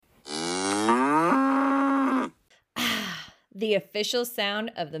the official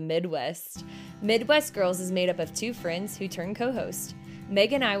sound of the Midwest. Midwest Girls is made up of two friends who turn co-host.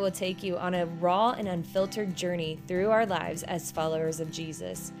 Meg and I will take you on a raw and unfiltered journey through our lives as followers of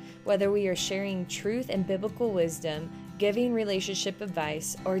Jesus. Whether we are sharing truth and biblical wisdom, giving relationship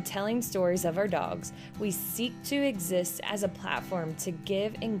advice, or telling stories of our dogs, we seek to exist as a platform to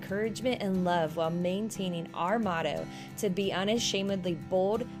give encouragement and love while maintaining our motto to be unashamedly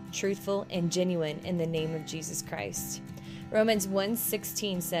bold, truthful, and genuine in the name of Jesus Christ. Romans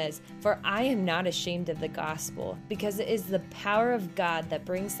 1:16 says, "For I am not ashamed of the gospel, because it is the power of God that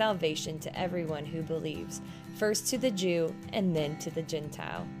brings salvation to everyone who believes, first to the Jew and then to the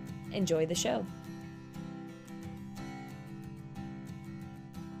Gentile." Enjoy the show.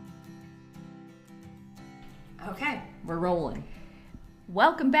 Okay, we're rolling.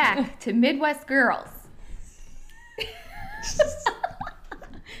 Welcome back to Midwest Girls.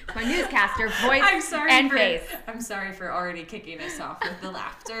 My newscaster voice and face. I'm sorry for already kicking us off with the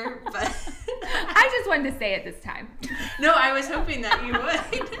laughter, but I just wanted to say it this time. No, I was hoping that you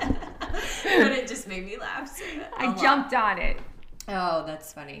would, but it just made me laugh. So I jumped on it. Oh,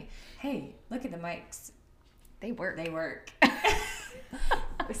 that's funny. Hey, look at the mics. They work. They work.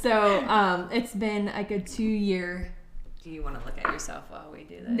 So, it's been like a 2-year. Do you want to look at yourself while we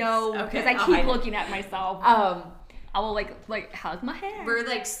do this? No, because I keep looking at myself. I will like hug my hair. We're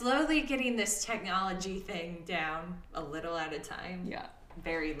like slowly getting this technology thing down a little at a time. Yeah.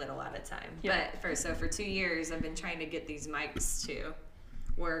 Very little at a time. Yeah. But for 2 years, I've been trying to get these mics to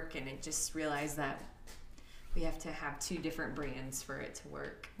work, and I just realized that we have to have 2 different brands for it to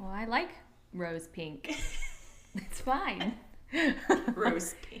work. Well, I like rose pink. It's fine.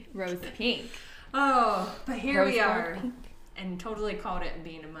 Rose pink. Rose pink. Oh, but here Rose we are. pink. And totally called it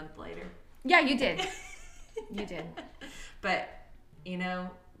being a month later. Yeah, you did. You did. But, you know,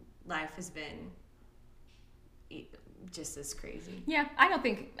 life has been just as crazy. Yeah, I don't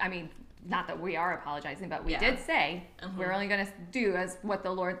think, not that we are apologizing, but we did say we're only going to do as what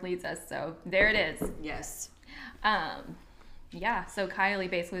the Lord leads us. So there it is. Yes. Yeah, so Kylie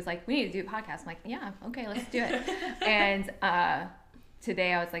basically was like, we need to do a podcast. I'm like, yeah, okay, let's do it. And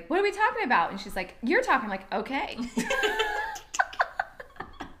today I was like, what are we talking about? And she's like, you're talking. I'm like, okay.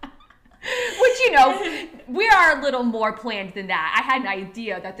 Which, you know, we are a little more planned than that. I had an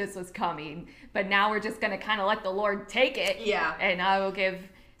idea that this was coming, but now we're just going to kind of let the Lord take it. Yeah. And I will give,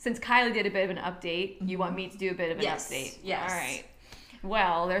 since Kylie did a bit of an update, you want me to do a bit of an update? Yes. All right.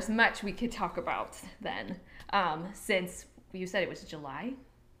 Well, there's much we could talk about then. Since you said it was July?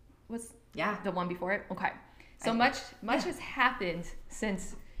 Was the one before it? Okay. So much has happened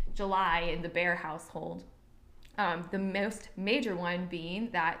since July in the Bear household. The most major one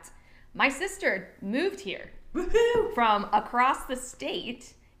being that my sister moved here. Woohoo! From across the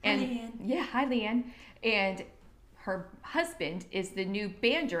state. And hi, Leanne. Yeah, hi, Leanne. And her husband is the new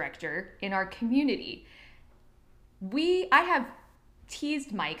band director in our community. I have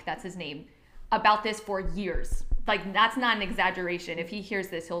teased Mike, that's his name, about this for years. Like, that's not an exaggeration. If he hears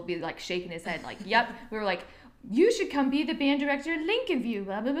this, he'll be like shaking his head like, yep. We were like, you should come be the band director at Lincoln View,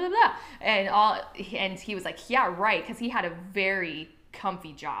 blah, blah, blah, blah. And he was like, yeah, right. Because he had a very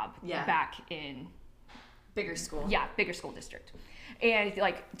comfy job back in bigger school. Yeah, bigger school district. And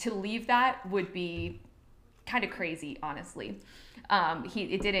like to leave that would be kind of crazy, honestly.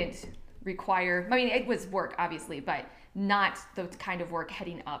 It didn't require, it was work, obviously, but not the kind of work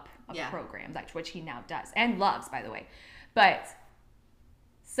heading up a program, which he now does and loves, by the way. But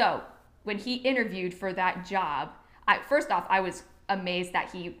so when he interviewed for that job, first off, I was amazed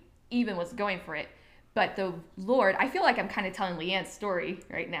that he even was going for it. But the Lord, I feel like I'm kind of telling Leanne's story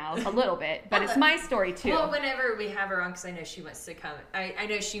right now a little bit, but it's my story too. Well, whenever we have her on, because I know she wants to come. I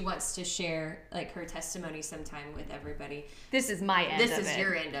know she wants to share like her testimony sometime with everybody. This is my end of it. This is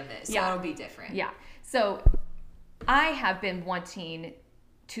your end of it, so it'll be different. Yeah. So I have been wanting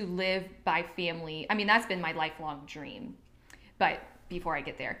to live by family. That's been my lifelong dream. But before I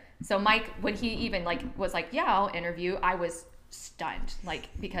get there. So Mike, when he even was like, yeah, I'll interview, I was stunned,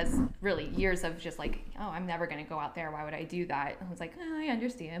 because really years of just I'm never going to go out there. Why would I do that? I was like, I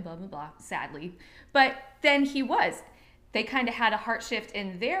understand, blah, blah, blah, sadly. But then they kind of had a heart shift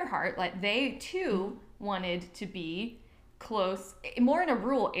in their heart. Like they too wanted to be close, more in a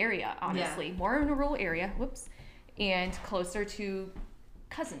rural area, honestly, more in a rural area, and closer to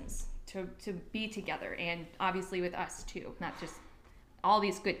cousins to be together. And obviously with us too, not just all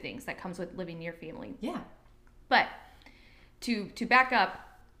these good things that comes with living near family. Yeah. But to back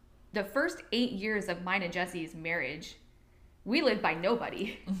up, the first 8 years of mine and Jesse's marriage, we lived by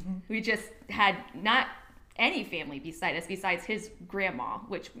nobody. Mm-hmm. We just had not any family beside us, besides his grandma,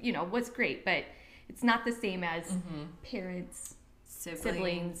 which, was great. But It's not the same as parents,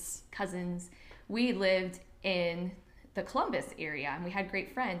 siblings, cousins. We lived in the Columbus area and we had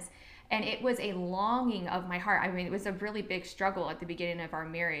great friends. And it was a longing of my heart. I mean, it was a really big struggle at the beginning of our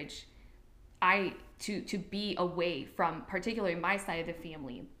marriage. To be away from particularly my side of the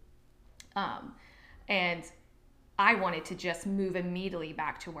family. And I wanted to just move immediately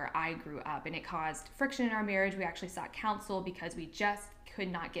back to where I grew up, and it caused friction in our marriage. We actually sought counsel because we just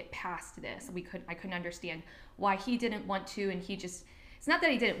could not get past this. I couldn't understand why he didn't want to, and it's not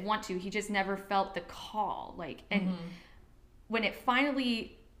that he didn't want to, he just never felt the call. And when it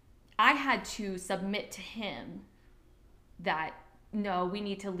finally, I had to submit to him that no, we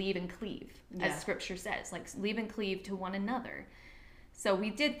need to leave and cleave, as scripture says, leave and cleave to one another. So we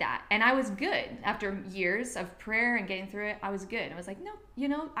did that, and I was good. After years of prayer and getting through it, I was good. I was like, no,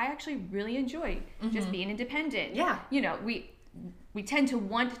 I actually really enjoy just being independent. Yeah. We tend to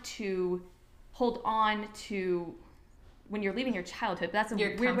want to hold on to when you're leaving your childhood. That's a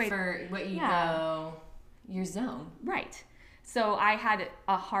your weird comfort, what you go, your zone. Right. So I had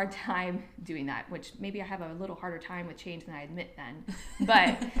a hard time doing that, which maybe I have a little harder time with change than I admit then.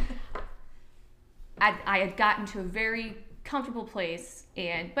 But I had gotten to a very comfortable place,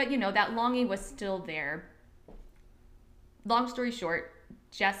 but that longing was still there. Long story short,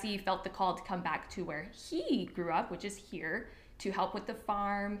 Jesse felt the call to come back to where he grew up, which is here, to help with the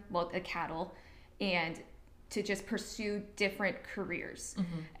farm, the cattle, and to just pursue different careers.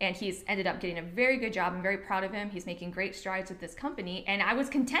 And he's ended up getting a very good job. I'm very proud of him. He's making great strides with this company, and I was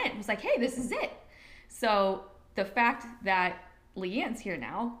content. I was like, hey, this is it. So the fact that Leanne's here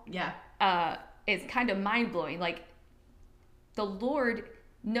now is kind of mind-blowing. The Lord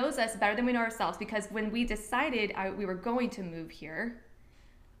knows us better than we know ourselves, because when we decided we were going to move here,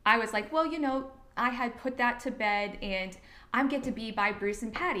 I was like, I had put that to bed, and I get to be by Bruce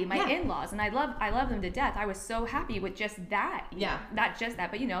and Patty, my in-laws, and I love them to death. I was so happy with just that. Not just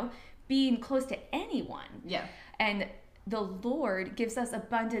that, but being close to anyone. Yeah. And the Lord gives us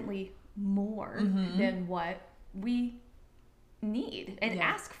abundantly more than what we need and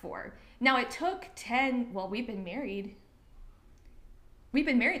ask for. Now it took we've been married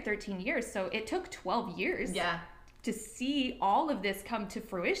 13 years, so it took 12 years to see all of this come to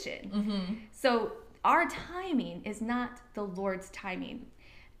fruition. So our timing is not the Lord's timing.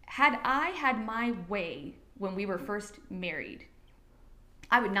 Had I had my way when we were first married,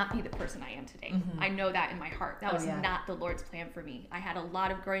 I would not be the person I am today. I know that in my heart. That was not the Lord's plan for me. I had a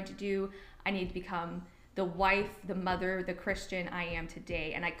lot of growing to do. I needed to become the wife, the mother, the Christian I am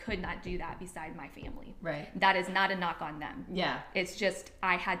today, and I could not do that beside my family. Right. That is not a knock on them. Yeah. It's just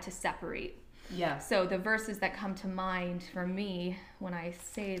I had to separate. Yeah. So the verses that come to mind for me when I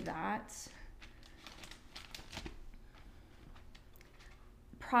say that,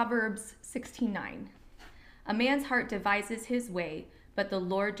 Proverbs 16:9. A man's heart devises his way, but the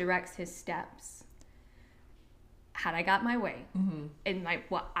Lord directs his steps. Had I got my way in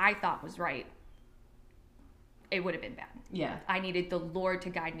what I thought was right, it would have been bad. Yeah. I needed the Lord to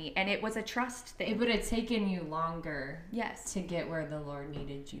guide me, and it was a trust thing. It would have taken you longer to get where the Lord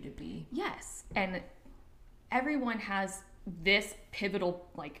needed you to be. Yes. And everyone has this pivotal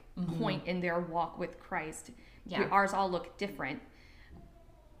point in their walk with Christ. Yeah. Ours all look different.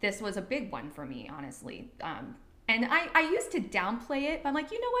 This was a big one for me, honestly. And I used to downplay it, but I'm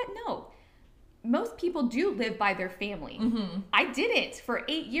like, you know what? No. Most people do live by their family. I didn't for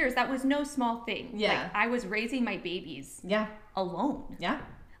 8 years. That was no small thing. Yeah. I was raising my babies alone. Yeah.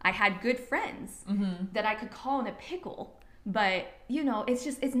 I had good friends that I could call in a pickle, but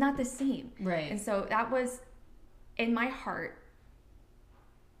it's not the same. Right. And so that was in my heart.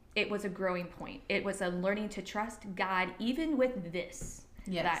 It was a growing point. It was a learning to trust God, even with this.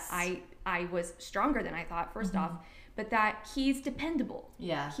 Yes. That I was stronger than I thought, first off, but that he's dependable.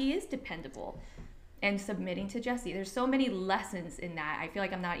 Yeah. He is dependable. And submitting to Jesse. There's so many lessons in that. I feel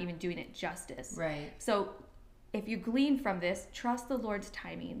like I'm not even doing it justice. Right. So if you glean from this, trust the Lord's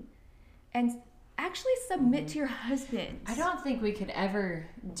timing and actually submit to your husband. I don't think we could ever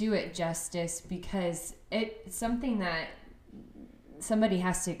do it justice, because it's something that somebody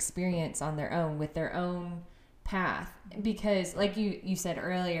has to experience on their own, with their own path. Because like you said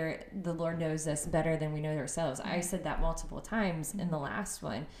earlier, the Lord knows us better than we know ourselves. I said that multiple times in the last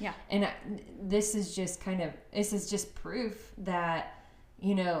one. Yeah. And this is just proof that,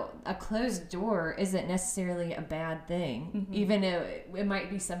 a closed door isn't necessarily a bad thing, even though it might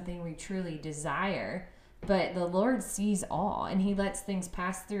be something we truly desire. But the Lord sees all, and he lets things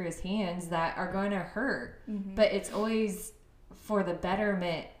pass through his hands that are going to hurt. But it's always for the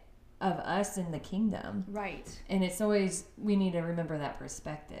betterment of us in the kingdom. Right. And it's always, we need to remember that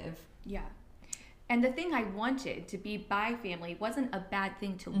perspective. Yeah. And the thing I wanted to be by family wasn't a bad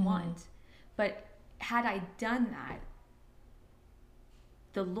thing to want. But had I done that,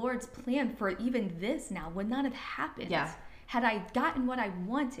 the Lord's plan for even this now would not have happened. Yeah. Had I gotten what I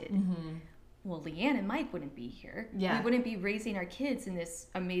wanted, well, Leanne and Mike wouldn't be here. Yeah. We wouldn't be raising our kids in this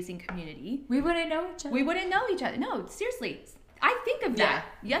amazing community. We wouldn't know each other. We wouldn't know each other. No, seriously. I think of that.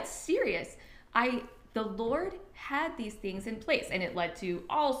 That's serious. The Lord had these things in place, and it led to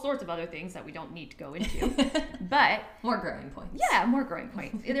all sorts of other things that we don't need to go into. But more growing points. Yeah, more growing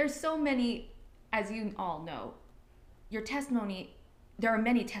points. There's so many, as you all know, your testimony, there are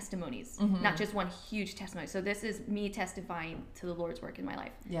many testimonies, not just one huge testimony. So this is me testifying to the Lord's work in my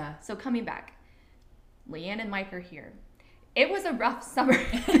life. Yeah. So coming back, Leanne and Mike are here. It was a rough summer.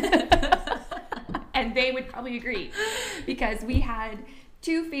 And they would probably agree, because we had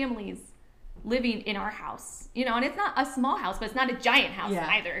 2 families living in our house, and it's not a small house, but it's not a giant house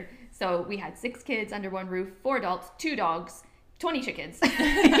either. So we had 6 kids under one roof, 4 adults, 2 dogs, 20 chickens,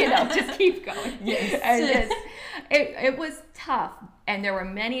 just keep going. Yes. And it was tough. And there were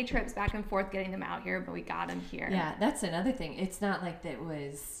many trips back and forth getting them out here, but we got them here. Yeah, that's another thing. It's not like that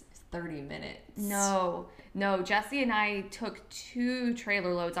was 30 minutes. No, Jesse and I took 2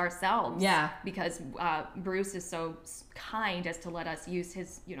 trailer loads ourselves. Yeah. Because Bruce is so kind as to let us use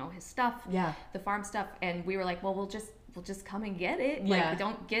his, his stuff. Yeah. The farm stuff. And we were like, well, we'll just come and get it. Yeah.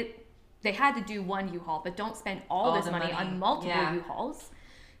 They had to do one U-Haul, but don't spend all this money on multiple U-Hauls.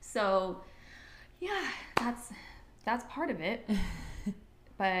 So, yeah, that's part of it.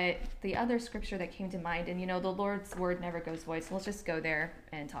 But the other scripture that came to mind, and the Lord's word never goes void, so let's just go there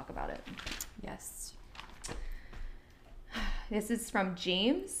and talk about it. Yes. This is from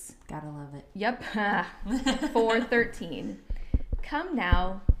James. Gotta love it. Yep. 4:13. Come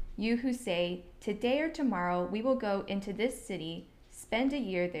now, you who say, today or tomorrow we will go into this city, spend a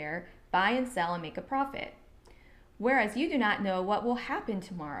year there, buy and sell and make a profit. Whereas you do not know what will happen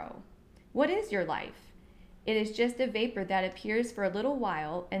tomorrow. What is your life? It is just a vapor that appears for a little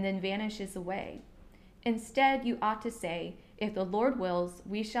while and then vanishes away. Instead, you ought to say, if the Lord wills,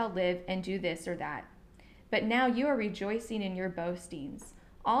 we shall live and do this or that. But now you are rejoicing in your boastings.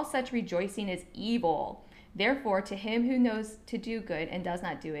 All such rejoicing is evil. Therefore, to him who knows to do good and does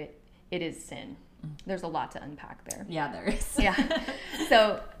not do it, it is sin. There's a lot to unpack there. Yeah, there is. Yeah.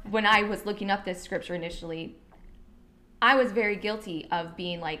 So when I was looking up this scripture initially, I was very guilty of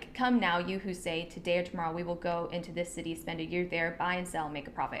being like, come now, you who say, today or tomorrow we will go into this city, spend a year there, buy and sell, make a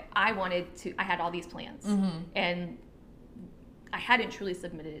profit. I had all these plans. And I hadn't truly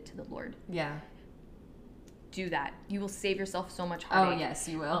submitted it to the Lord. Yeah. Do that. You will save yourself so much heartache. Oh, yes,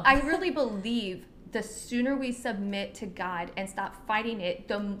 you will. I really believe the sooner we submit to God and stop fighting it,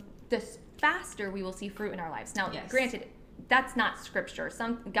 the faster we will see fruit in our lives. Now, granted, that's not scripture.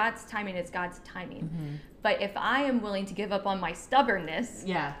 God's timing is God's timing. But if I am willing to give up on my stubbornness,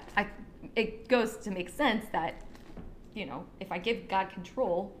 it goes to make sense that, if I give God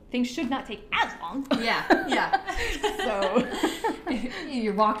control, things should not take as long. Yeah. So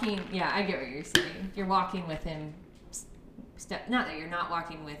you're walking. Yeah, I get what you're saying. You're walking with him. Not that you're not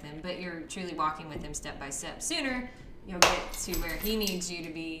walking with him, but you're truly walking with him step by step. Sooner, you'll get to where he needs you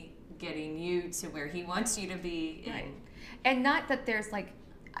to be, getting you to where he wants you to be. Right. And not that there's like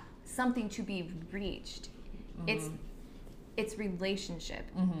something to be reached. It's relationship.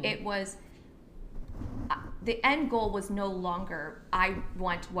 It was the end goal was no longer I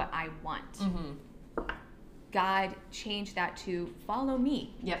want what I want. God changed that to follow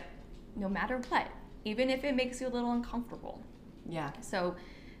me. Yep. No matter what, even if it makes you a little uncomfortable. Yeah. So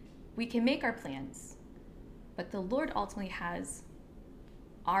we can make our plans, but the Lord ultimately has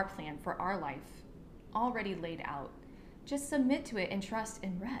our plan for our life already laid out. Just submit to it and trust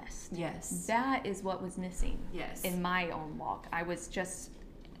and rest. Yes. That is what was missing. Yes. In my own walk. I was just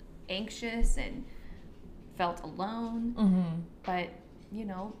anxious and felt alone. But,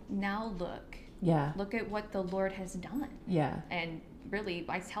 now look. Yeah. Look at what the Lord has done. Yeah. And really,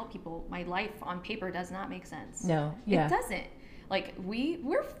 I tell people, my life on paper does not make sense. No. Yeah. It doesn't. Like,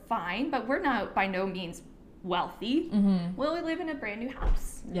 we're fine, but we're not by no means wealthy. Well, we live in a brand new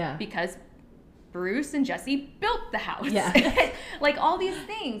house. Yeah. Because Bruce and Jesse built the house. Yeah. Like all these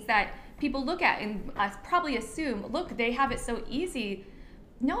things that people look at and probably assume, look, they have it so easy.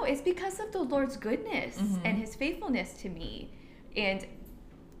 No, it's because of the Lord's goodness and his faithfulness to me. And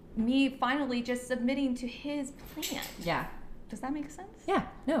me finally just submitting to his plan. Yeah. Does that make sense? Yeah.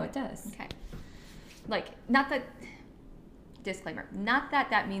 No, it does. Okay. Like, not that, disclaimer, not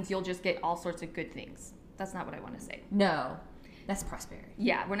that means you'll just get all sorts of good things. That's not what I want to say. No. That's prosperity.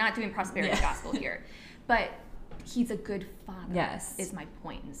 Yeah, we're not doing prosperity gospel here. But he's a good father. Yes. Is my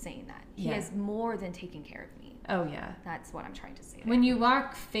point in saying that. He Yeah. has more than taken care of me. Oh, yeah. That's what I'm trying to say there. When you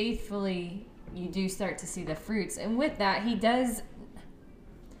walk faithfully, you do start to see the fruits. And with that, he does...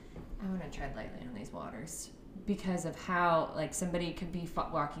 I want to tread lightly on these waters because of how, like, somebody could be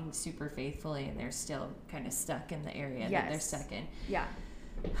walking super faithfully and they're still kind of stuck in the area that they're stuck in. Yeah.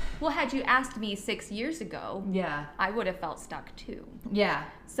 Well, had you asked me 6 years ago, Yeah. I would have felt stuck too. Yeah.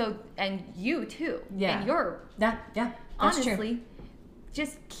 So, and you too. Yeah. And you're, Yeah. That's honestly, true.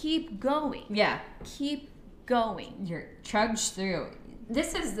 just keep going. Yeah. Keep going. You're trudged through.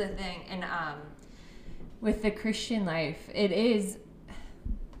 This is the thing, and with the Christian life, it is,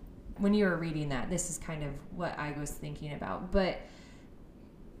 when you were reading that, this is kind of what I was thinking about. But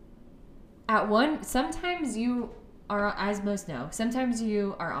sometimes you are, as most know, sometimes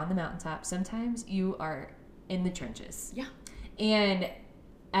you are on the mountaintop, sometimes you are in the trenches. Yeah. And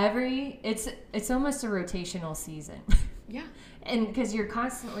it's almost a rotational season. Yeah. And because you're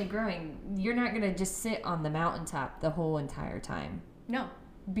constantly growing, you're not going to just sit on the mountaintop the whole entire time. No.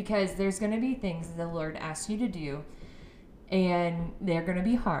 Because there's going to be things the Lord asks you to do, and they're going to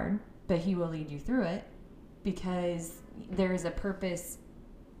be hard, but He will lead you through it because there is a purpose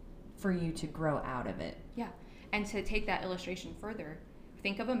for you to grow out of it. Yeah. And to take that illustration further,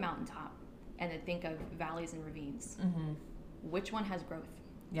 think of a mountaintop and then think of valleys and ravines. Mm-hmm. Which one has growth?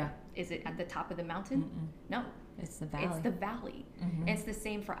 Yeah. Is it at the top of the mountain? No. It's the valley. It's the valley. Mm-hmm. It's the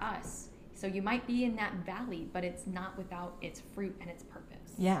same for us. So you might be in that valley, but it's not without its fruit and its purpose.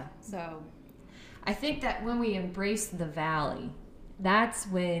 Yeah. So I think that when we embrace the valley, that's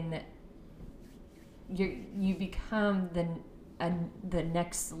when you become the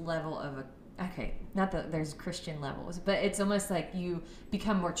next level of a, okay, not that there's Christian levels, but it's almost like you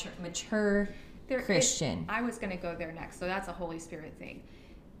become more mature Christian. I was going to go there next. So that's a Holy Spirit thing.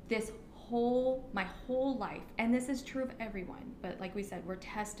 My whole life, and this is true of everyone, but like we said, we're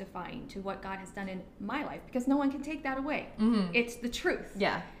testifying to what God has done in my life because no one can take that away. Mm-hmm. It's the truth.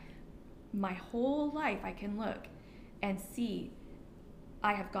 Yeah. My whole life, I can look and see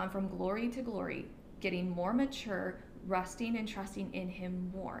I have gone from glory to glory, getting more mature, resting and trusting in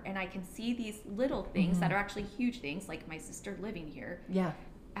Him more. And I can see these little things that are actually huge things, like my sister living here, Yeah.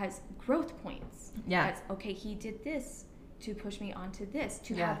 as growth points. Yeah. As, okay, He did this to push me onto this,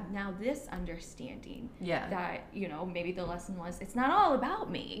 to Yeah. have now this understanding. Yeah. That, maybe the lesson was, it's not all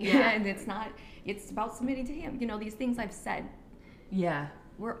about me. Yeah. And it's about submitting to Him. These things I've said. Yeah.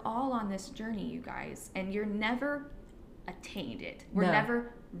 We're all on this journey, you guys, and you're never attained it. We're No.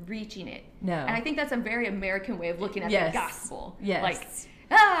 never reaching it. No. And I think that's a very American way of looking at Yes. the gospel. Yes. Like,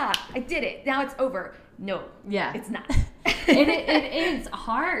 I did it. Now it's over. No. Yeah. It's not. it is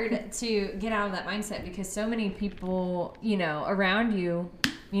hard to get out of that mindset because so many people, around you,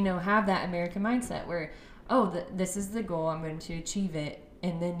 have that American mindset where, this is the goal, I'm going to achieve it.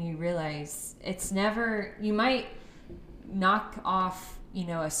 And then you realize it's never, you might knock off,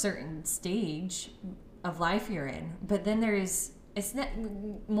 a certain stage of life you're in, but then it's not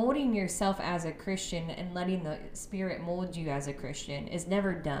molding yourself as a Christian and letting the Spirit mold you as a Christian is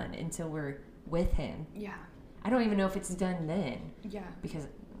never done until we're with Him. Yeah. I don't even know if it's done then. Yeah. Because,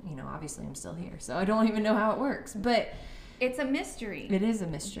 obviously I'm still here. So I don't even know how it works. But It's a mystery. it is a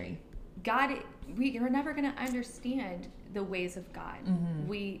mystery. God, we're never going to understand the ways of God.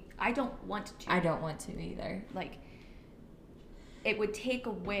 Mm-hmm. I don't want to. I don't want to either. Like, it would take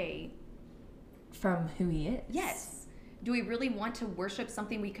away. From who He is. Yes. Do we really want to worship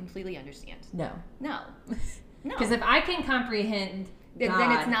something we completely understand? No. No. No. Because if I can comprehend God,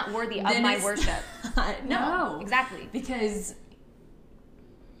 then it's not worthy of then my it's worship. not- no. Exactly. Because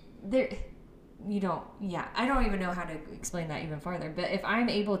I don't even know how to explain that even farther. But if I'm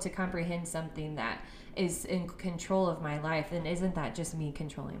able to comprehend something that is in control of my life, then isn't that just me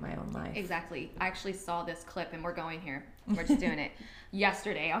controlling my own life? Exactly. I actually saw this clip, and we're going here. We're just doing it.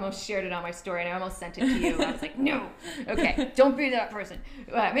 Yesterday, I almost shared it on my story, and I almost sent it to you. I was like, no. Okay, don't be that person.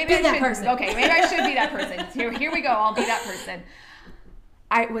 Maybe I that should. person. Okay, maybe I should be that person. Here we go. I'll be that person.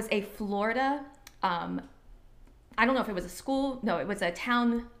 It was a Florida, I don't know if it was a school. No, it was a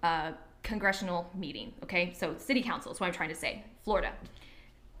town congressional meeting. Okay, so city council is what I'm trying to say. Florida.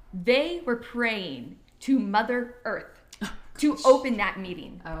 They were praying to Mother Earth to open that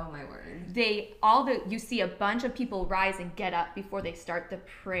meeting. Oh my word. You see a bunch of people rise and get up before they start the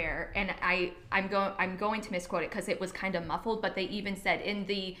prayer, and I'm going to misquote it because it was kind of muffled, but they even said, in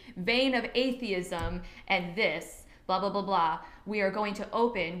the vein of atheism and this blah blah blah blah, we are going to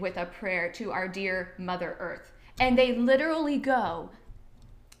open with a prayer to our dear Mother Earth. And they literally go,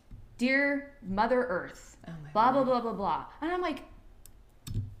 dear Mother Earth, Oh my blah blah word. blah blah blah. And I'm like,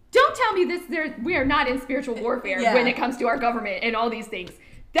 duh! don't tell me we are not in spiritual warfare when it comes to our government and all these things.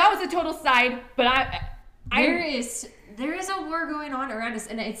 That was a total side, but there is a war going on around us,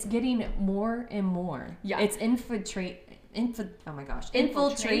 and it's getting more and more. Yeah. It's infiltrating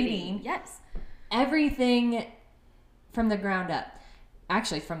yes, everything from the ground up.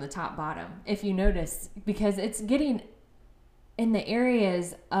 Actually, from the top bottom, if you notice, because it's getting in the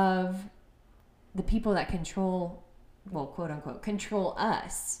areas of the people that control, well, quote unquote, control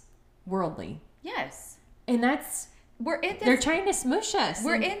us worldly. Yes. And they're trying to smush us.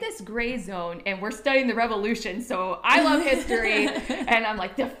 We're in this gray zone, and we're studying the revolution, so I love history, and I'm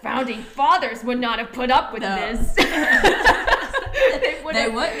like, the founding fathers would not have put up with this. They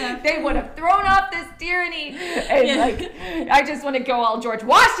would have thrown off this tyranny, and I just want to go all George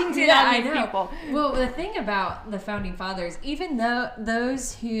Washington on these people. Well, the thing about the founding fathers, even though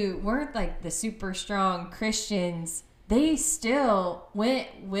those who weren't like the super strong Christians, they still went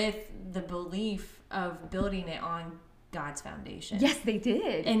with the belief of building it on God's foundation. Yes, they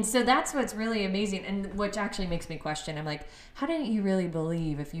did. And so that's what's really amazing, and which actually makes me question. I'm like, how didn't you really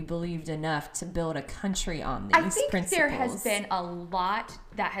believe if you believed enough to build a country on these principles? I think there has been a lot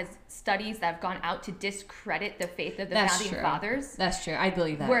studies that have gone out to discredit the faith of the founding fathers. That's true. I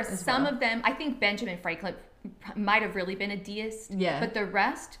believe that. Where some of them, I think Benjamin Franklin might have really been a deist. Yeah. But the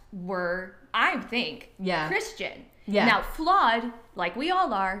rest were, I think, Christian. Yeah. Now, flawed, like we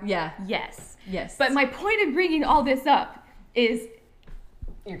all are. Yeah. Yes. Yes. But my point in bringing all this up is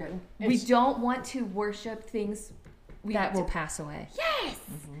you're good. We don't want to worship things that will pass away. Yes.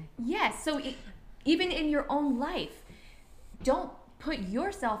 Mm-hmm. Yes. So even in your own life, don't put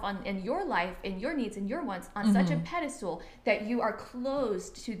yourself and your life and your needs and your wants on such a pedestal that you are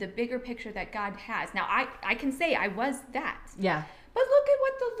closed to the bigger picture that God has. Now, I can say I was that. Yeah. But look at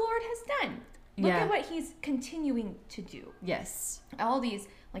what the Lord has done. Look at what he's continuing to do. Yes. All these,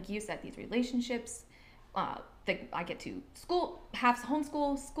 like you said, these relationships, I get to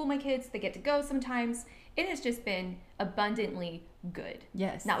homeschool my kids. They get to go sometimes. It has just been abundantly good.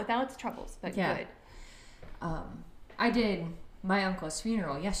 Yes. Not without its troubles, but good. I did my uncle's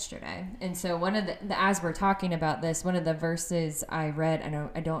funeral yesterday. And so one of as we're talking about this, one of the verses I read,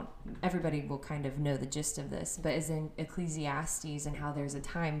 everybody will kind of know the gist of this, but is in Ecclesiastes and how there's a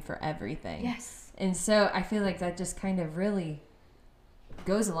time for everything. Yes. And so I feel like that just kind of really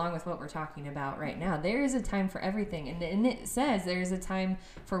goes along with what we're talking about right now. There is a time for everything. And it says there's a time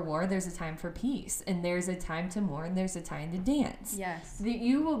for war, there's a time for peace, and there's a time to mourn, there's a time to dance. Yes. That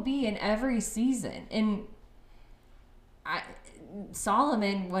you will be in every season. And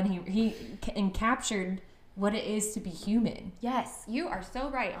Solomon, when he captured what it is to be human. Yes, you are so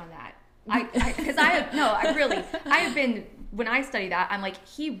right on that. When I study that, I'm like,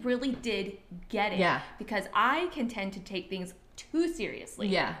 he really did get it. Yeah. Because I can tend to take things too seriously.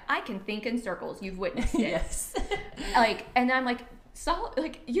 Yeah. I can think in circles. You've witnessed it. Yes. And I'm like,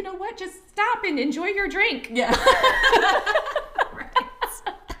 you know what? Just stop and enjoy your drink. Yeah.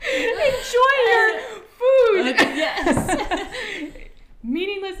 Enjoy your food. Yes.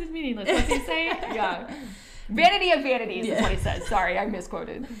 Meaningless is meaningless. What's he say? Yeah. Vanity of vanities is what he says. Sorry, I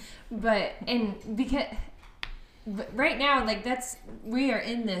misquoted. But right now, we are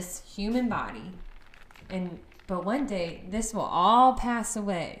in this human body, but one day this will all pass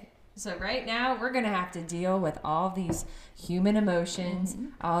away. So right now we're gonna have to deal with all these human emotions,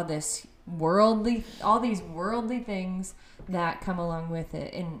 all these worldly things that come along with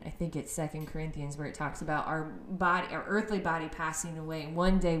it. And I think it's 2 Corinthians where it talks about our earthly body passing away.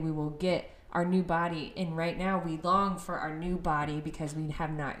 One day we will get our new body, and right now we long for our new body because we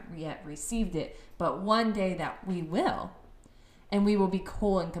have not yet received it, but one day that we will, and we will be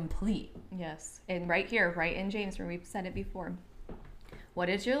whole and complete. Yes. And right here, right in James, where we've said it before, what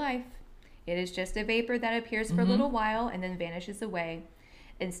is your life? It is just a vapor that appears for a little while and then vanishes away.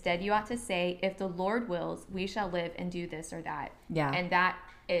 Instead, you ought to say, if the Lord wills, we shall live and do this or that. Yeah. And that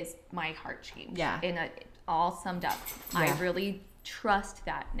is my heart change. Yeah. All summed up. Yeah. I really trust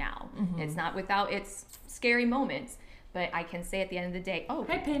that now. It's not without its scary moments, but I can say at the end of the day, oh,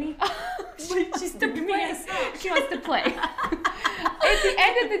 hi Penny. She's to play. She wants to play. At the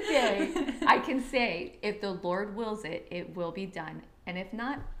end of the day, I can say, if the Lord wills it, it will be done. And if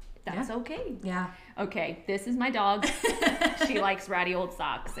not, that's okay. Yeah. Okay, this is my dog. She likes ratty old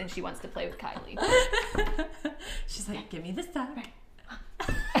socks, and she wants to play with Kylie. She's like, give me the sock.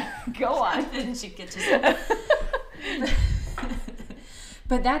 Go on. And she catches it.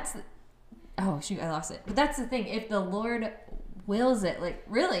 But that's... Oh, shoot, I lost it. But that's the thing. If the Lord wills it, like,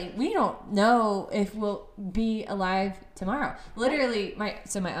 really, we don't know if we'll be alive tomorrow. Literally,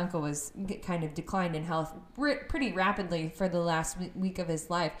 my uncle was kind of declined in health pretty rapidly for the last week of his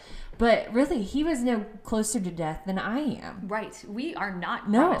life. But really, he was no closer to death than I am. Right. We are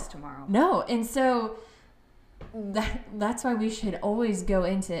not promised tomorrow. No. And so that's why we should always go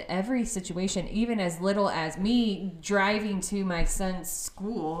into every situation, even as little as me driving to my son's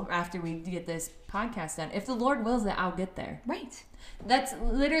school after we get this podcast done. If the Lord wills it, I'll get there. Right. That's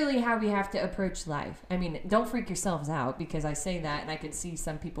literally how we have to approach life. I mean, don't freak yourselves out, because I say that and I could see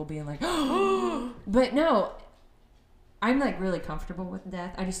some people being like, oh, but no, I'm like really comfortable with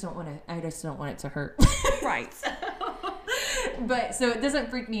death. I just don't want it to hurt. Right. But so it doesn't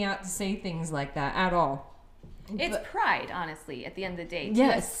freak me out to say things like that at all. It's pride, honestly, at the end of the day.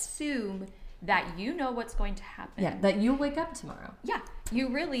 Yes. To assume that you know what's going to happen. Yeah, that you'll wake up tomorrow. Yeah.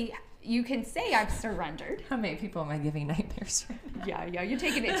 You can say I've surrendered. How many people am I giving nightmares right now? Yeah, you're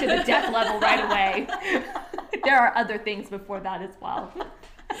taking it to the death level right away. There are other things before that as well.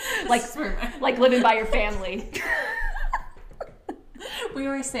 Like living by your family. We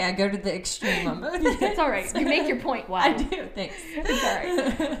always say I go to the extreme. It's all right. You make your point well. I do. Thanks. It's all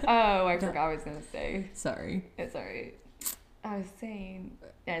right. Oh, I forgot what I was going to say. Sorry. It's all right. I was saying...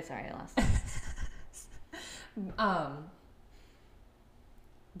 Yeah, it's all right. I lost it.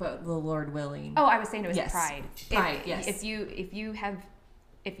 But the Lord willing. Oh, I was saying it was Yes. pride. Pride, yes. If you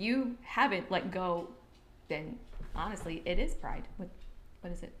haven't let go, then honestly, it is pride. What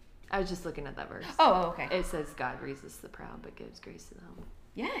is it? I was just looking at that verse. Oh, okay. It says God resists the proud but gives grace to the humble.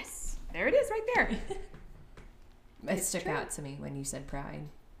 Yes. There it is right there. It stuck out to me when you said pride.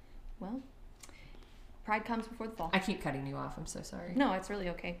 Well, pride comes before the fall. I keep cutting you off. I'm so sorry. No, it's really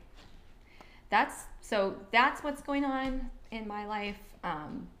okay. That's what's going on in my life.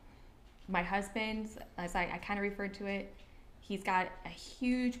 My husband, as I kind of referred to it, he's got a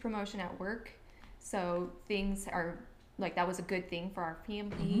huge promotion at work. So things are like, that was a good thing for our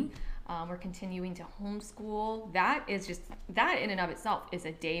family. Mm-hmm. We're continuing to homeschool. That in and of itself is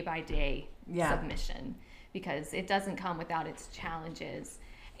a day by day submission, because it doesn't come without its challenges.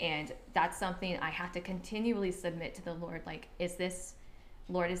 And that's something I have to continually submit to the Lord. Like,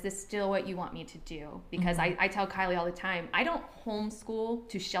 Lord, is this still what you want me to do? Because I tell Kylie all the time, I don't homeschool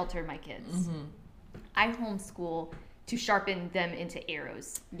to shelter my kids. Mm-hmm. I homeschool to sharpen them into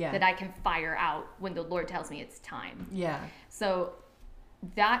arrows that I can fire out when the Lord tells me it's time. Yeah. So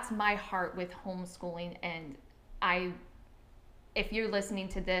that's my heart with homeschooling. And if you're listening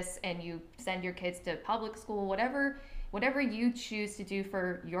to this and you send your kids to public school, whatever you choose to do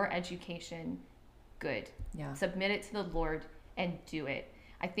for your education, good. Yeah. Submit it to the Lord and do it.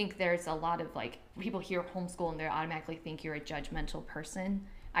 I think there's a lot of people hear homeschool and they automatically think you're a judgmental person.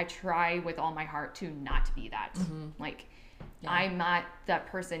 I try with all my heart to not be that. Mm-hmm. I'm not that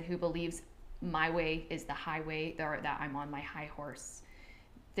person who believes my way is the highway, or that I'm on my high horse.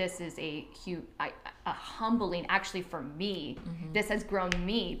 This is a humbling, actually, for me. Mm-hmm. This has grown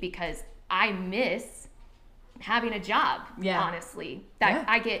me because I miss having a job, honestly, that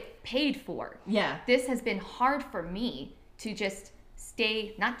I get paid for. Yeah. This has been hard for me to just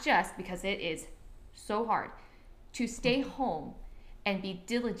stay, not just because it is so hard, to stay home and be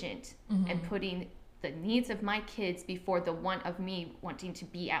diligent and putting the needs of my kids before the one of me wanting to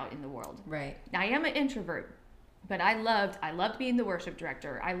be out in the world. Right. Now, I am an introvert, but I loved being the worship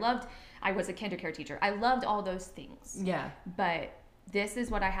director. I was a kindergarten teacher. I loved all those things. Yeah. But this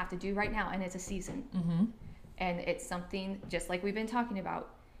is what I have to do right now, and it's a season. Mm-hmm. And it's something, just like we've been talking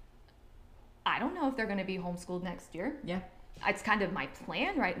about, I don't know if they're going to be homeschooled next year. Yeah. It's kind of my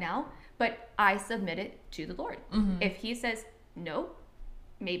plan right now, but I submit it to the Lord. Mm-hmm. If he says, no,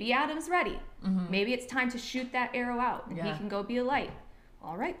 maybe Adam's ready. Mm-hmm. Maybe it's time to shoot that arrow out and he can go be a light.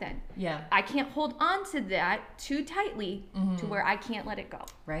 All right, then. Yeah. I can't hold on to that too tightly to where I can't let it go.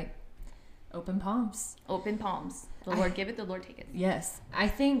 Right. Open palms. Open palms. The Lord give it, the Lord take it. Yes. I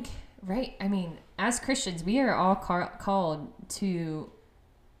think, right. I mean, as Christians, we are all called to,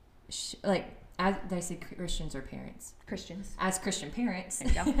 did I say Christians or parents? Christians. As Christian parents,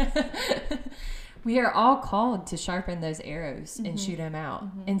 we are all called to sharpen those arrows and shoot them out.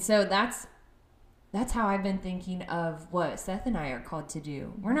 Mm-hmm. And so that's how I've been thinking of what Seth and I are called to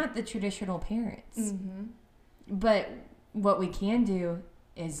do. We're not the traditional parents, but what we can do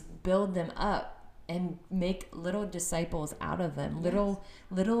is build them up and make little disciples out of them,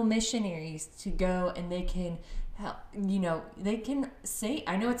 little missionaries to go, and they can help, they can say,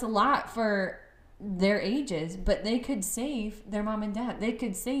 I know it's a lot for their ages, but they could save their mom and dad. They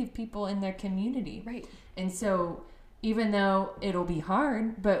could save people in their community. Right. And so even though it'll be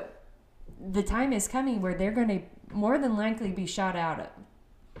hard, but the time is coming where they're going to more than likely be shot out of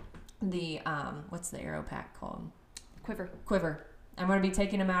the, what's the arrow pack called? Quiver. I'm going to be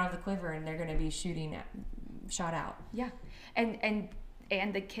taking them out of the quiver, and they're going to be shot out. Yeah. And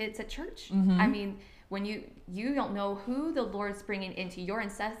the kids at church. Mm-hmm. I mean, when you don't know who the Lord's bringing into your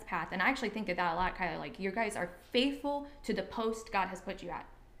incest path. And I actually think of that a lot, kind of like, you guys are faithful to the post God has put you at.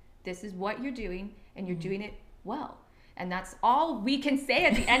 This is what you're doing, and you're doing it well. And that's all we can say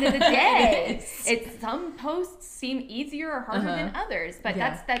at the end of the day. It's some posts seem easier or harder than others, but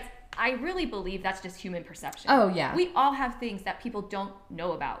that's I really believe that's just human perception. Oh, yeah. We all have things that people don't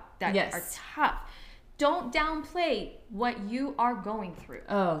know about that are tough. Don't downplay what you are going through.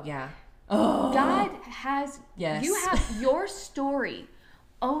 Oh, yeah. Oh. God has, yes. You have your story.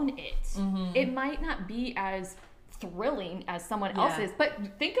 Own it. Mm-hmm. It might not be as thrilling as someone else's, but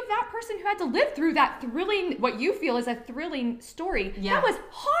think of that person who had to live through that thrilling, what you feel is a thrilling story. Yeah. That was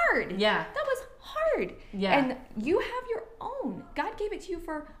hard. Yeah. That was hard. Yeah. And you have your own. God gave it to you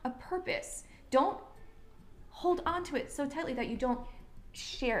for a purpose. Don't hold on to it so tightly that you don't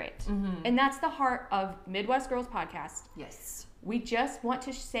share it. Mm-hmm. And that's the heart of Midwest Girls Podcast. Yes. We just want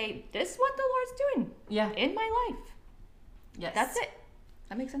to say, this is what the Lord's doing in my life. Yes. That's it.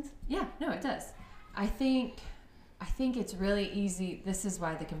 That makes sense? Yeah, no, it does. I think it's really easy. This is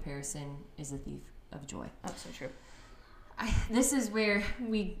why the comparison is a thief of joy. Oh, so true. This is where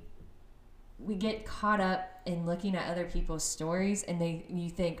we get caught up in looking at other people's stories, and you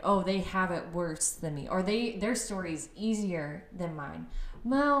think, oh, they have it worse than me, or their story is easier than mine.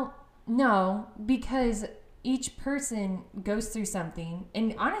 Well, no, because each person goes through something,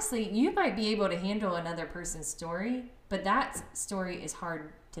 and honestly, you might be able to handle another person's story, but that story is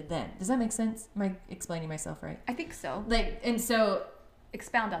hard to them. Does that make sense? Am I explaining myself right? I think so. And so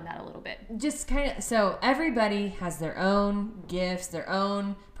expound on that a little bit. Just kind of, so everybody has their own gifts, their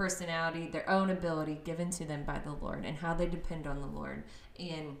own personality, their own ability given to them by the Lord, and how they depend on the Lord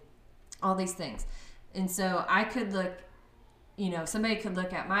and all these things. And so I could look, somebody could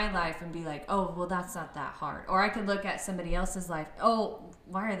look at my life and be like, oh, well, that's not that hard. Or I could look at somebody else's life. Oh,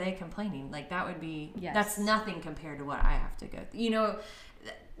 why are they complaining? Like, that would be, that's nothing compared to what I have to go through.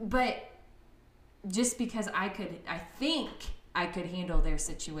 But just because I think I could handle their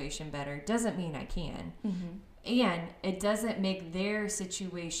situation better doesn't mean I can. Mm-hmm. And it doesn't make their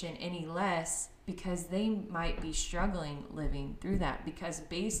situation any less, because they might be struggling living through that, because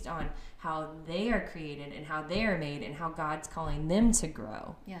based on how they are created and how they are made and how God's calling them to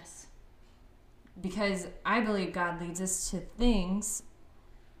grow. Yes. Because I believe God leads us to things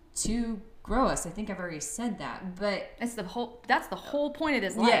to grow us. I think I've already said that, but that's the whole point of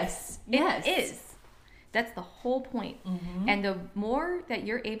this life. Yes. It is. That's the whole point. Mm-hmm. And the more that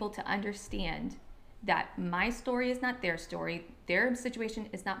you're able to understand that my story is not their story, their situation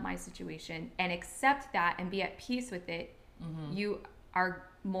is not my situation, and accept that and be at peace with it, mm-hmm. you are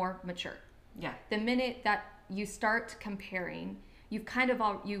more mature. Yeah. The minute that you start comparing, you're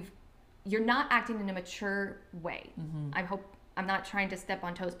not acting in a mature way. Mm-hmm. I'm not trying to step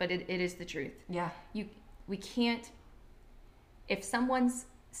on toes, but it is the truth. Yeah. We can't, if someone's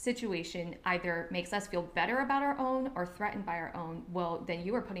situation either makes us feel better about our own or threatened by our own, well, then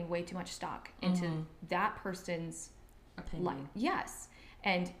you are putting way too much stock into mm-hmm. that person's opinion. life. Yes.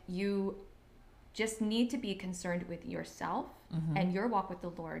 And you just need to be concerned with yourself mm-hmm. and your walk with the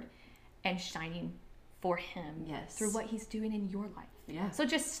Lord and shining for Him through what He's doing in your life. Yeah. So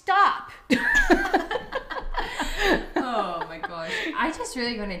just stop. Oh my gosh. I just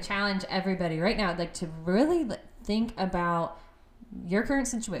really want to challenge everybody right now, to really think about your current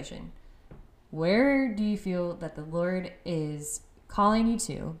situation. Where do you feel that the Lord is calling you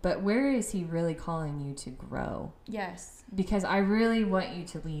to, but where is He really calling you to grow? Yes. Because I really want you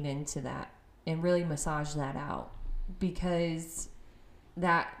to lean into that and really massage that out, because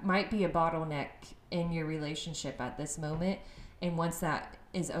that might be a bottleneck in your relationship at this moment. And once that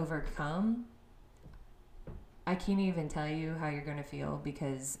is overcome, I can't even tell you how you're going to feel,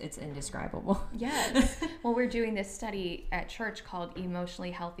 because it's indescribable. Yes. Well, we're doing this study at church called Emotionally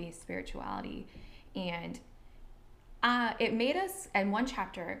Healthy Spirituality. And it made us, in one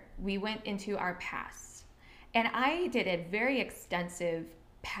chapter, we went into our past. And I did a very extensive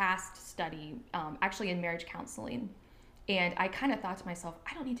past study, actually in marriage counseling. And I kind of thought to myself,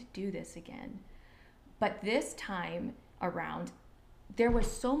 I don't need to do this again. But this time around, there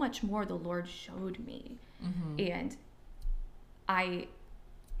was so much more the Lord showed me. Mm-hmm. And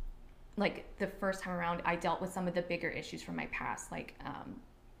the first time around, I dealt with some of the bigger issues from my past, like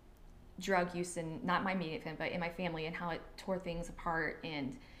drug use, and not my immediate family, but in my family, and how it tore things apart.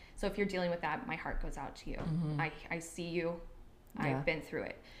 And so if you're dealing with that, my heart goes out to you. Mm-hmm. I see you. Yeah. I've been through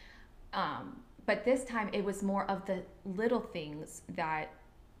it. but this time it was more of the little things that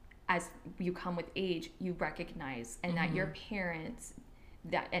as you come with age, you recognize, and that your parents,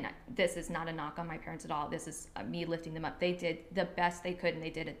 and this is not a knock on my parents at all. This is me lifting them up. They did the best they could, and they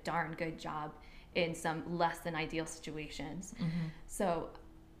did a darn good job in some less than ideal situations. So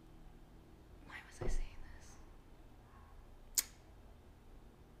why was I saying this?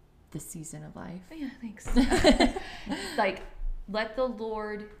 The season of life. Yeah, thanks. Like, let the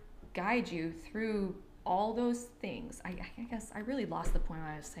Lord guide you through all those things. I guess I really lost the point when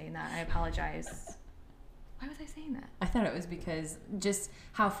I was saying that. I apologize. Why was I saying that? I thought it was because just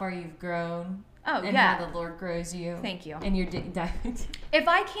how far you've grown. Oh, and yeah. how the Lord grows you. Thank you. And you're diving.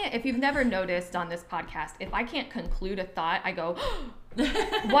 If you've never noticed on this podcast, if I can't conclude a thought, I go, why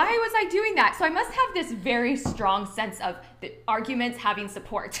was I doing that? So I must have this very strong sense of the arguments having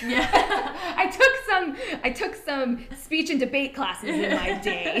support. Yeah. I took some speech and debate classes in my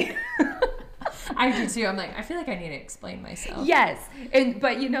day. I do too. I'm like, I feel like I need to explain myself. Yes.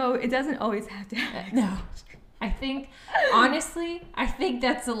 But it doesn't always have to happen. No. I think, honestly,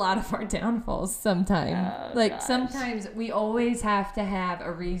 that's a lot of our downfalls sometimes. Gosh. Sometimes we always have to have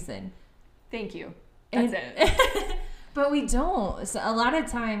a reason. Thank you. That's it. But we don't. So a lot of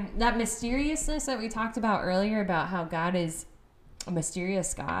time, that mysteriousness that we talked about earlier about how God is a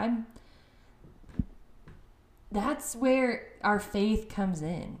mysterious God, that's where our faith comes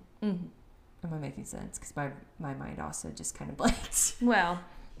in. Mm-hmm. Am I making sense? Because my mind also just kind of blanked. Well,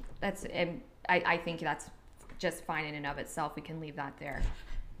 I think that's just fine in and of itself. We can leave that there.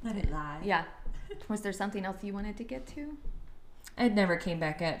 Let it lie. Yeah. Was there something else you wanted to get to? It never came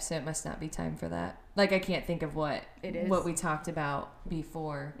back up, so it must not be time for that. Like, I can't think of what It is. what we talked about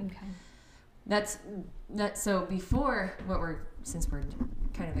before. Okay. So before since we're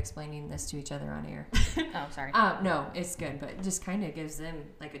kind of explaining this to each other on air. Oh, sorry. No, it's good, but it just kind of gives them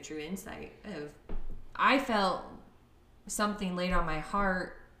like a true insight of, I felt something laid on my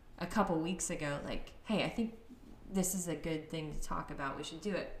heart a couple weeks ago, like, hey, I think this is a good thing to talk about. We should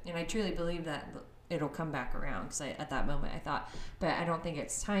do it. And I truly believe that it'll come back around, because at that moment I thought, but I don't think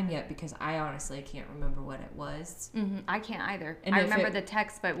it's time yet, because I honestly can't remember what it was. Mm-hmm. I can't either. And I remember the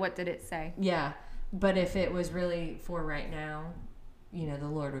text, but what did it say? Yeah. But if it was really for right now, the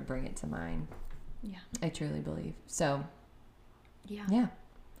Lord would bring it to mind. Yeah. I truly believe. So, Yeah. yeah.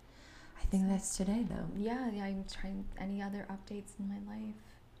 I think that's today, though. Yeah, I'm trying. Any other updates in my life?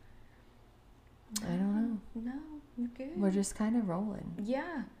 I don't know. No, you're good. We're just kind of rolling.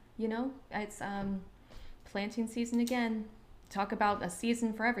 Yeah. It's planting season again. Talk about a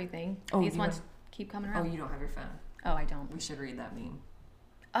season for everything. Oh, These ones keep coming Oh, around. you don't have your phone. Oh, I don't. We should read that meme.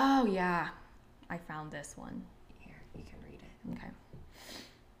 Oh, yeah. I found this one. Here, you can read it. Okay.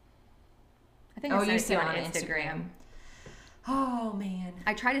 I think I you sent it see on it on Instagram. Oh, man.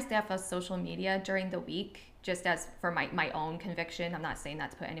 I try to stay off of social media during the week, just as for my own conviction. I'm not saying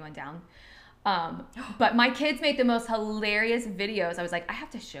that to put anyone down. But my kids make the most hilarious videos. I was like, I have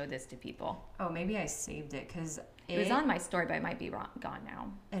to show this to people. Oh, maybe I saved it, because It was on my story, but it might be gone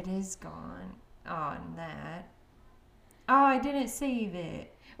now. It is gone on that. Oh, I didn't save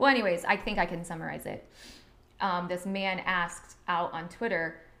it. Well, anyways, I think I can summarize it. This man asked out on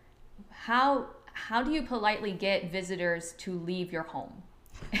Twitter, how do you politely get visitors to leave your home?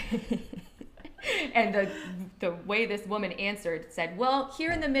 And the way this woman answered said, well,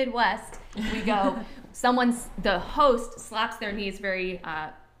 here in the Midwest, we go, the host slaps their knees very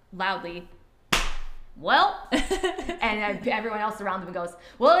loudly. Well, and everyone else around them goes,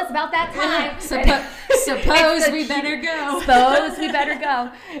 well, it's about that time. Suppose we better go. Suppose we better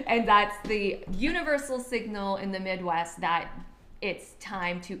go. And that's the universal signal in the Midwest that it's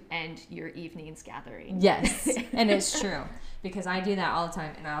time to end your evening's gathering. Yes, and it's true. Because I do that all the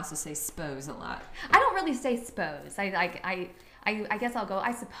time, and I also say "spose" a lot. I don't really say "spose." I guess I'll go,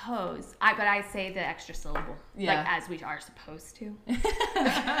 I suppose. But I say the extra syllable. Yeah. Like, as we are supposed to.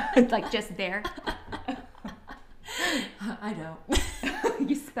 Like, just there. I don't.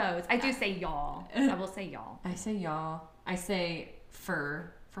 You suppose. I do say y'all. I will say y'all. I say y'all. I say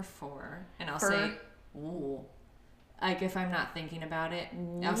for four. And I'll Fur. say wool. Like, if I'm not thinking about it,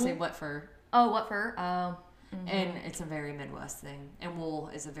 I'll say what fur. Oh, what fur? Oh. Mm-hmm. And it's a very Midwest thing. And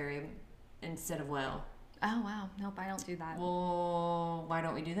wool is a very, instead of well. Oh, wow. Nope, I don't do that. Well, why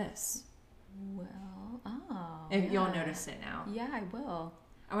don't we do this? Well, You'll notice it now. Yeah, I will.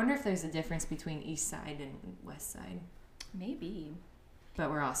 I wonder if there's a difference between East Side and West Side. Maybe. But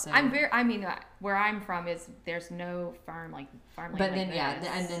we're also... where I'm from is there's no farmland. But then, like yeah, this.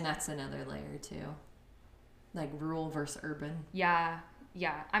 and then that's another layer, too. Like rural versus urban. Yeah.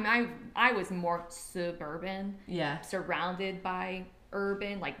 I mean, I was more suburban. Yeah. Surrounded by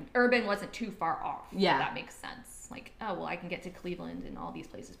urban. Like urban wasn't too far off. Yeah. If that makes sense. Like, oh well, I can get to Cleveland and all these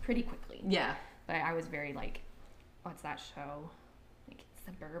places pretty quickly. Yeah. But I was very like, what's that show? Like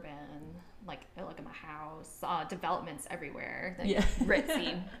suburban. Like I look at my house. Developments everywhere. Like, Yeah.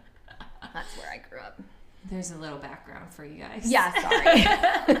 ritzy. That's where I grew up. There's a little background for you guys. Yeah,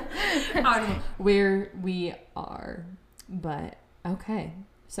 sorry. On where we are. But okay.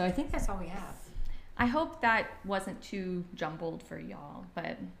 So I think that's all we have. I hope that wasn't too jumbled for y'all.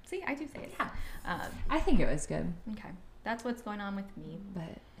 But see, I do say it. Yeah. I think it was good. Okay. That's what's going on with me. But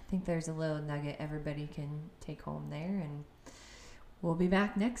I think there's a little nugget everybody can take home there, and we'll be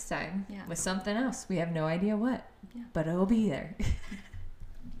back next time with something else. We have no idea what, but it'll be there.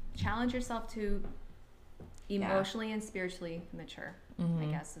 Challenge yourself to emotionally and spiritually mature, I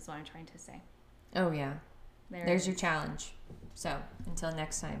guess is what I'm trying to say. Oh, yeah. There's your challenge. So until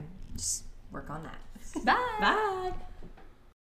next time, just work on that. Bye. Bye.